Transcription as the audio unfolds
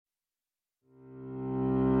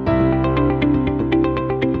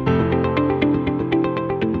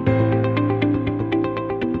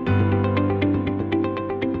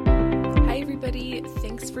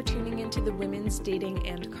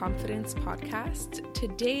podcast.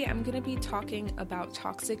 Today I'm going to be talking about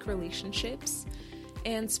toxic relationships,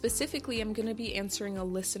 and specifically I'm going to be answering a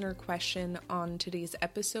listener question on today's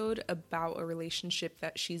episode about a relationship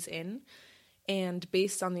that she's in. And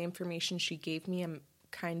based on the information she gave me, I'm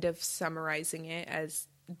kind of summarizing it as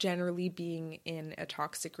generally being in a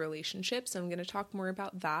toxic relationship. So I'm going to talk more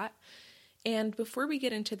about that. And before we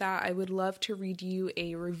get into that, I would love to read you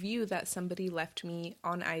a review that somebody left me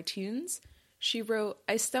on iTunes. She wrote,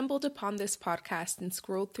 "I stumbled upon this podcast and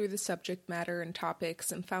scrolled through the subject matter and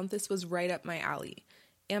topics and found this was right up my alley.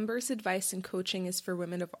 Amber's advice and coaching is for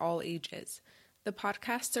women of all ages. The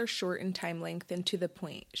podcasts are short in time length and to the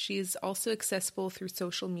point. She is also accessible through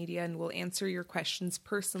social media and will answer your questions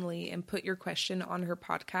personally and put your question on her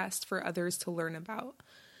podcast for others to learn about.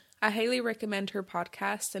 I highly recommend her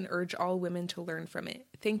podcast and urge all women to learn from it.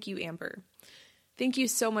 Thank you, Amber." Thank you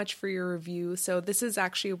so much for your review. So this is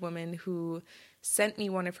actually a woman who sent me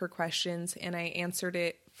one of her questions and I answered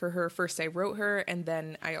it for her. First I wrote her and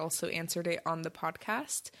then I also answered it on the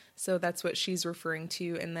podcast. So that's what she's referring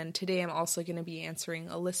to. And then today I'm also going to be answering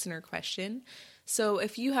a listener question. So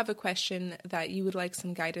if you have a question that you would like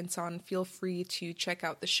some guidance on, feel free to check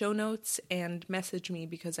out the show notes and message me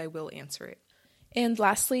because I will answer it. And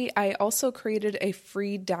lastly, I also created a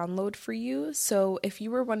free download for you. So if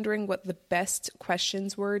you were wondering what the best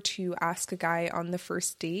questions were to ask a guy on the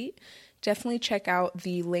first date, definitely check out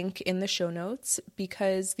the link in the show notes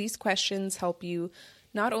because these questions help you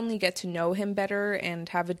not only get to know him better and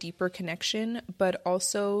have a deeper connection, but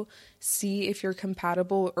also see if you're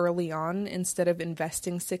compatible early on instead of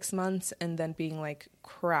investing 6 months and then being like,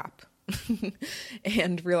 crap,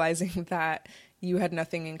 and realizing that you had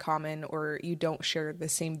nothing in common or you don't share the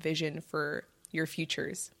same vision for your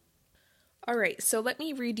futures. All right, so let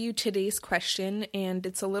me read you today's question, and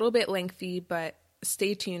it's a little bit lengthy, but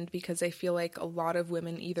stay tuned because I feel like a lot of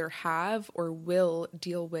women either have or will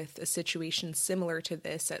deal with a situation similar to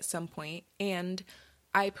this at some point, and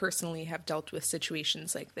I personally have dealt with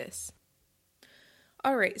situations like this.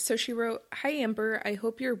 All right, so she wrote, "Hi Amber, I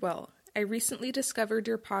hope you're well. I recently discovered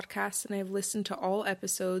your podcast and I've listened to all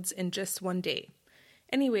episodes in just one day.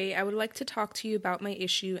 Anyway, I would like to talk to you about my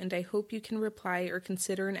issue and I hope you can reply or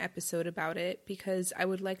consider an episode about it because I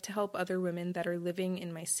would like to help other women that are living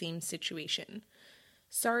in my same situation.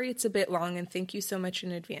 Sorry it's a bit long and thank you so much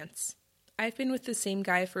in advance. I've been with the same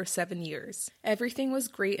guy for 7 years. Everything was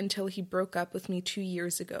great until he broke up with me 2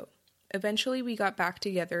 years ago. Eventually we got back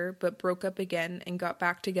together but broke up again and got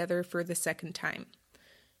back together for the second time.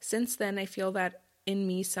 Since then, I feel that in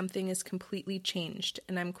me something is completely changed,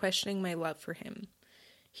 and I'm questioning my love for him.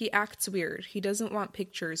 He acts weird. He doesn't want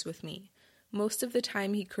pictures with me. Most of the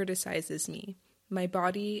time, he criticizes me, my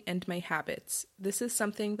body, and my habits. This is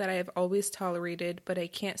something that I have always tolerated, but I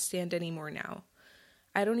can't stand anymore now.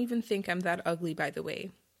 I don't even think I'm that ugly, by the way.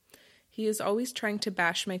 He is always trying to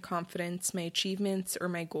bash my confidence, my achievements, or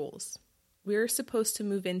my goals. We're supposed to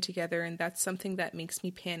move in together, and that's something that makes me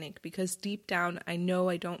panic because deep down I know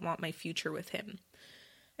I don't want my future with him.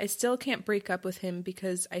 I still can't break up with him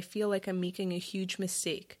because I feel like I'm making a huge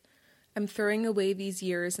mistake. I'm throwing away these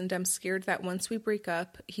years, and I'm scared that once we break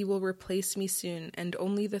up, he will replace me soon, and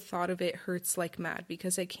only the thought of it hurts like mad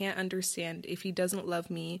because I can't understand if he doesn't love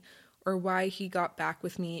me or why he got back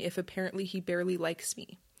with me if apparently he barely likes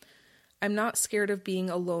me. I'm not scared of being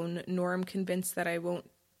alone, nor am convinced that I won't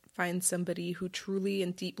find somebody who truly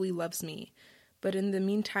and deeply loves me, but in the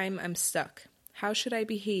meantime, I'm stuck. How should I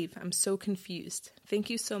behave? I'm so confused. Thank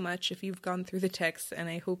you so much if you've gone through the text, and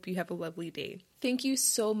I hope you have a lovely day." Thank you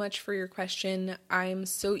so much for your question. I'm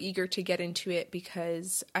so eager to get into it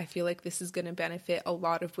because I feel like this is going to benefit a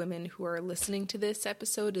lot of women who are listening to this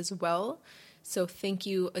episode as well, so thank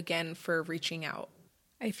you again for reaching out.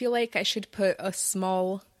 I feel like I should put a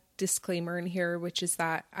small disclaimer in here, which is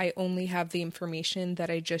that I only have the information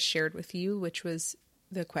that I just shared with you, which was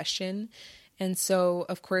the question. And so,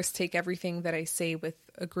 of course, take everything that I say with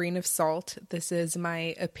a grain of salt. This is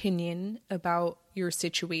my opinion about your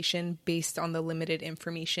situation based on the limited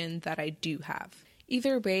information that I do have.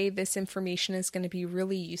 Either way, this information is going to be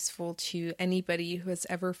really useful to anybody who has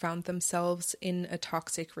ever found themselves in a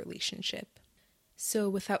toxic relationship. So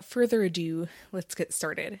without further ado, let's get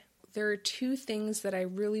started. There are 2 things that I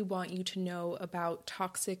really want you to know about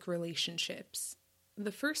toxic relationships.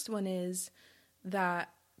 The first one is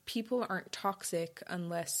that people aren't toxic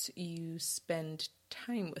unless you spend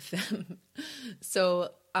time with them.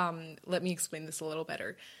 So let me explain this a little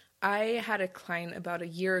better. I had a client about a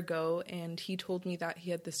year ago, and he told me that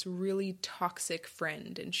he had this really toxic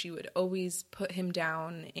friend, and she would always put him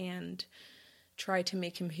down and try to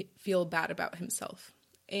make him feel bad about himself.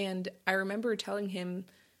 And I remember telling him,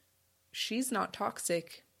 she's not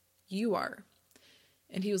toxic, you are.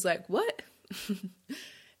 And he was like, what?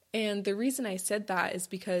 And the reason I said that is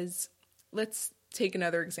because, let's take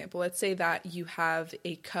another example. Let's say that you have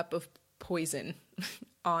a cup of poison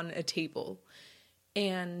on a table,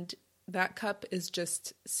 and that cup is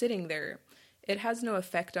just sitting there. It has no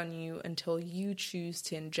effect on you until you choose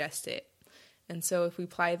to ingest it. And so if we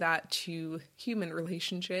apply that to human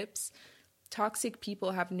relationships, toxic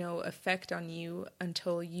people have no effect on you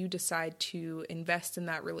until you decide to invest in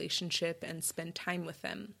that relationship and spend time with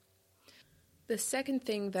them. The second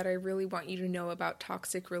thing that I really want you to know about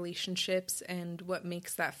toxic relationships and what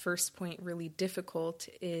makes that first point really difficult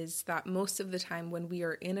is that most of the time when we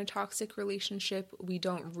are in a toxic relationship, we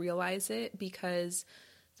don't realize it because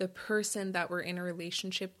the person that we're in a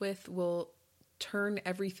relationship with will turn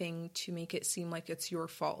everything to make it seem like it's your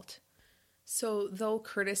fault. So they'll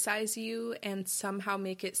criticize you and somehow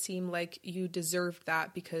make it seem like you deserved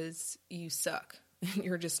that because you suck.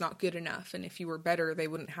 You're just not good enough. And if you were better, they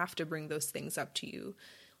wouldn't have to bring those things up to you.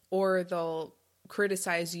 Or they'll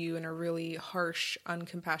criticize you in a really harsh,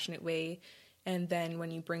 uncompassionate way. And then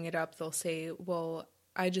when you bring it up, they'll say, well,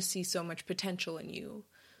 I just see so much potential in you,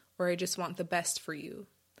 or I just want the best for you.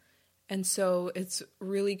 And so it's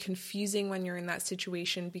really confusing when you're in that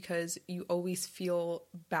situation because you always feel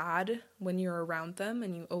bad when you're around them,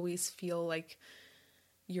 and you always feel like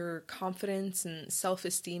your confidence and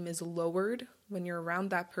self-esteem is lowered when you're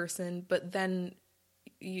around that person. But then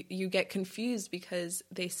you get confused because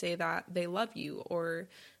they say that they love you, or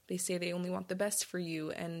they say they only want the best for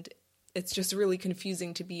you. And it's just really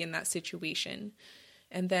confusing to be in that situation.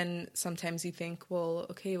 And then sometimes you think, well,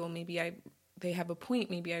 okay, well, maybe they have a point.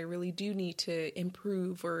 Maybe I really do need to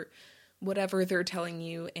improve, or whatever they're telling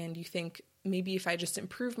you. And you think, maybe if I just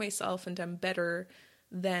improve myself and I'm better,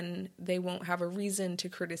 then they won't have a reason to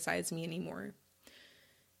criticize me anymore.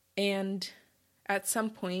 And at some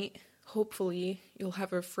point, hopefully, you'll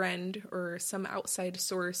have a friend or some outside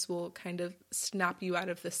source will kind of snap you out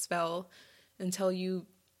of the spell and tell you,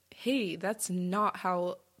 hey, that's not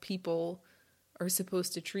how people are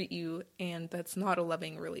supposed to treat you, and that's not a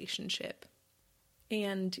loving relationship.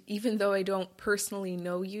 And even though I don't personally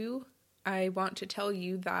know you, I want to tell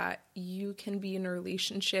you that you can be in a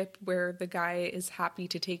relationship where the guy is happy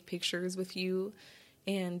to take pictures with you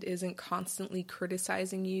and isn't constantly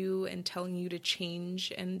criticizing you and telling you to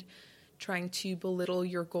change and trying to belittle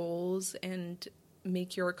your goals and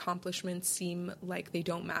make your accomplishments seem like they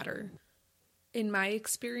don't matter. In my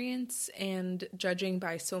experience, and judging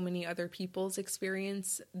by so many other people's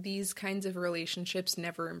experience, these kinds of relationships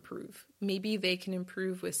never improve. Maybe they can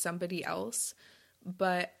improve with somebody else,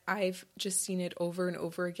 but I've just seen it over and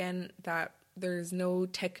over again that there's no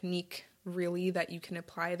technique really that you can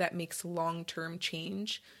apply that makes long-term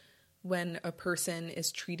change when a person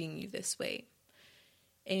is treating you this way.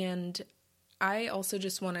 And I also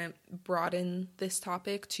just want to broaden this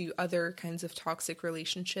topic to other kinds of toxic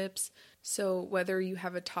relationships. So whether you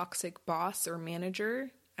have a toxic boss or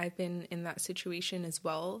manager, I've been in that situation as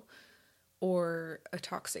well, or a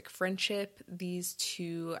toxic friendship, these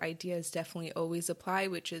two ideas definitely always apply,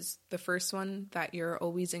 which is the first one, that you're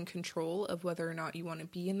always in control of whether or not you want to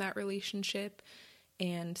be in that relationship.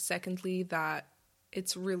 And secondly, that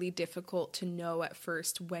it's really difficult to know at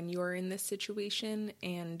first when you're in this situation,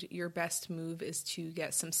 and your best move is to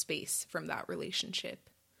get some space from that relationship.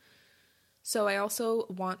 So I also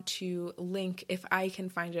want to link, if I can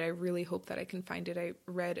find it, I really hope that I can find it. I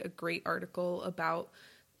read a great article about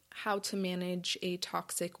how to manage a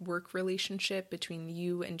toxic work relationship between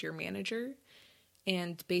you and your manager.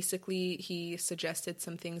 And basically, he suggested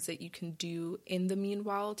some things that you can do in the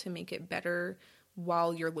meanwhile to make it better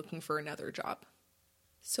while you're looking for another job.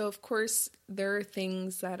 So, of course, there are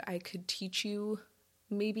things that I could teach you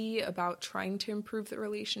maybe about trying to improve the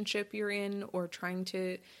relationship you're in, or trying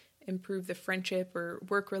to improve the friendship or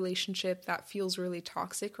work relationship that feels really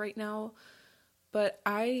toxic right now. But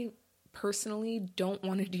I personally don't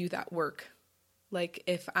want to do that work. Like,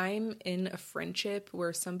 if I'm in a friendship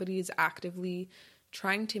where somebody is actively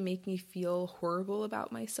trying to make me feel horrible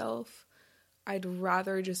about myself, I'd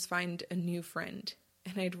rather just find a new friend.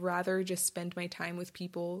 And I'd rather just spend my time with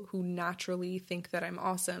people who naturally think that I'm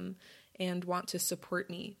awesome and want to support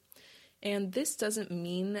me. And this doesn't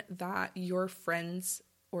mean that your friends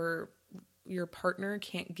or your partner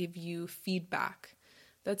can't give you feedback.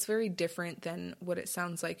 That's very different than what it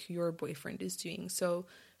sounds like your boyfriend is doing. So,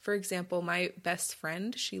 for example, my best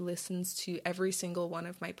friend, she listens to every single one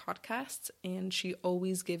of my podcasts, and she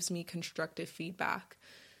always gives me constructive feedback.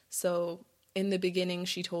 So in the beginning,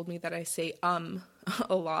 she told me that I say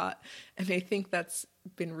a lot, and I think that's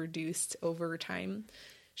been reduced over time.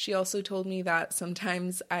 She also told me that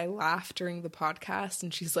sometimes I laugh during the podcast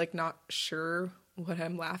and she's like not sure what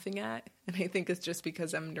I'm laughing at. And I think it's just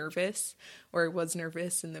because I'm nervous, or I was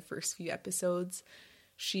nervous in the first few episodes.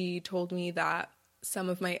 She told me that some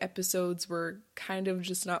of my episodes were kind of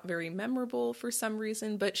just not very memorable for some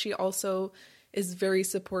reason, but she also is very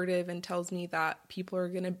supportive and tells me that people are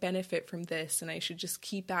going to benefit from this and I should just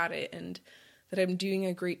keep at it and that I'm doing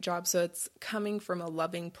a great job. So it's coming from a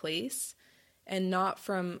loving place and not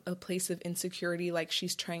from a place of insecurity, like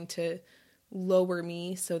she's trying to lower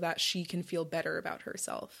me so that she can feel better about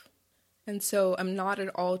herself. And so I'm not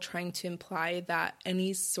at all trying to imply that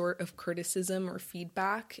any sort of criticism or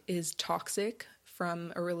feedback is toxic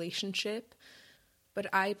from a relationship, but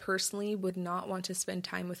I personally would not want to spend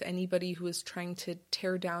time with anybody who is trying to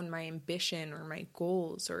tear down my ambition or my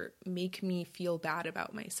goals or make me feel bad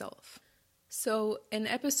about myself. So in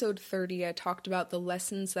episode 30, I talked about the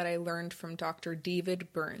lessons that I learned from Dr.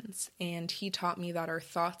 David Burns, and he taught me that our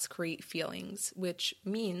thoughts create feelings, which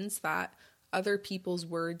means that other people's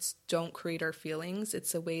words don't create our feelings.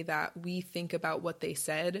 It's a way that we think about what they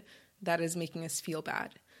said that is making us feel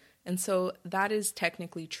bad. And so that is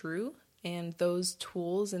technically true, and those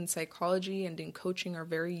tools in psychology and in coaching are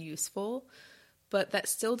very useful, but that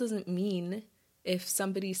still doesn't mean if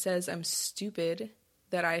somebody says I'm stupid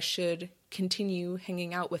that I should continue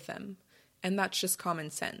hanging out with them, and that's just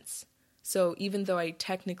common sense. So even though I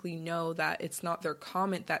technically know that it's not their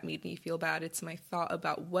comment that made me feel bad, it's my thought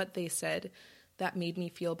about what they said that made me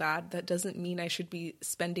feel bad, that doesn't mean I should be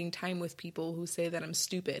spending time with people who say that I'm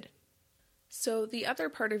stupid. So the other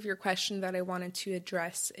part of your question that I wanted to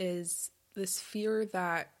address is this fear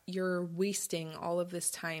that you're wasting all of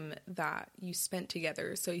this time that you spent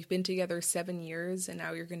together. So you've been together 7 years and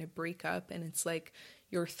now you're going to break up, and it's like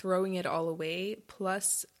you're throwing it all away,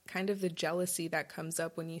 plus kind of the jealousy that comes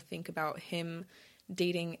up when you think about him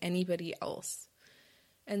dating anybody else.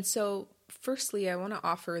 And so firstly, I want to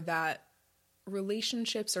offer that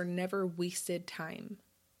relationships are never wasted time.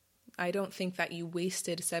 I don't think that you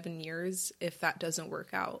wasted 7 years if that doesn't work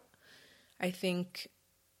out. I think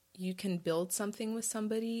you can build something with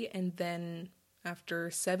somebody and then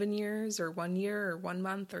after 7 years or 1 year or 1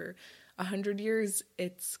 month or 100 years,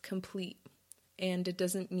 it's complete. And it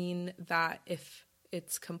doesn't mean that if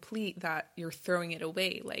it's complete that you're throwing it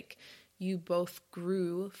away. Like, you both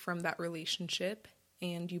grew from that relationship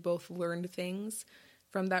and you both learned things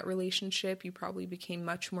from that relationship. You probably became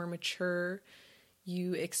much more mature.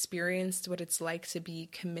 You experienced what it's like to be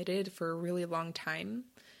committed for a really long time.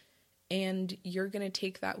 And you're going to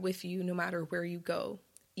take that with you no matter where you go,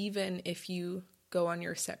 even if you go on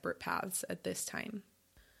your separate paths at this time.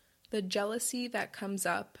 The jealousy that comes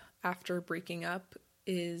up after breaking up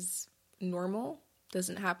is normal.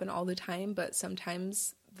 Doesn't happen all the time, but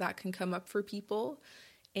sometimes that can come up for people.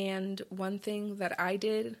 And one thing that I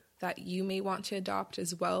did that you may want to adopt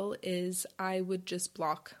as well is I would just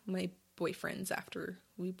block my boyfriends after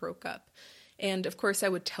we broke up. And of course I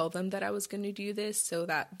would tell them that I was going to do this so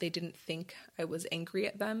that they didn't think I was angry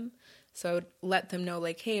at them. So I would let them know,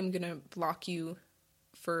 like, hey, I'm going to block you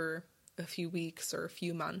for a few weeks or a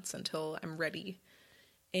few months until I'm ready.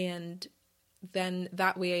 And then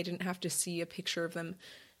that way I didn't have to see a picture of them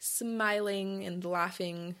smiling and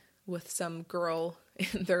laughing with some girl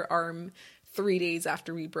in their arm 3 days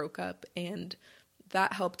after we broke up. And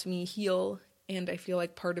that helped me heal. And I feel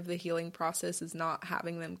like part of the healing process is not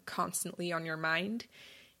having them constantly on your mind.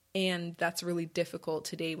 And that's really difficult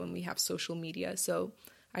today when we have social media. So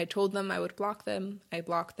I told them I would block them. I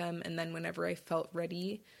blocked them. And then whenever I felt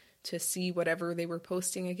ready to see whatever they were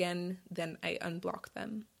posting again, then I unblocked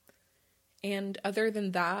them. And other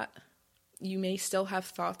than that, you may still have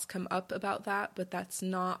thoughts come up about that, but that's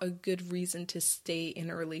not a good reason to stay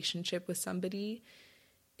in a relationship with somebody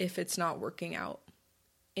if it's not working out.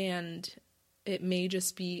 And it may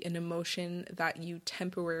just be an emotion that you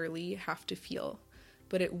temporarily have to feel,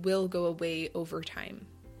 but it will go away over time.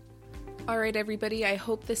 All right, everybody, I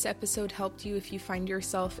hope this episode helped you if you find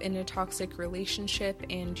yourself in a toxic relationship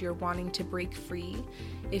and you're wanting to break free.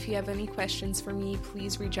 If you have any questions for me,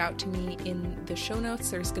 please reach out to me in the show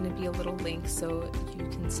notes. There's going to be a little link so you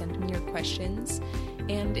can send me your questions.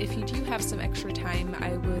 And if you do have some extra time,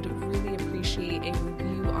 I would really appreciate a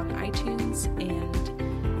review on iTunes,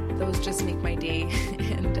 and those just make my day.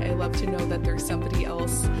 And I love to know that there's somebody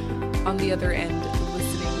else on the other end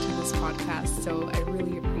listening to this podcast. So I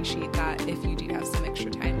really appreciate that if you do have some extra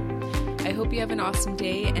time. I hope you have an awesome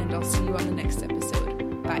day, and I'll see you on the next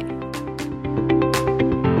episode. Bye.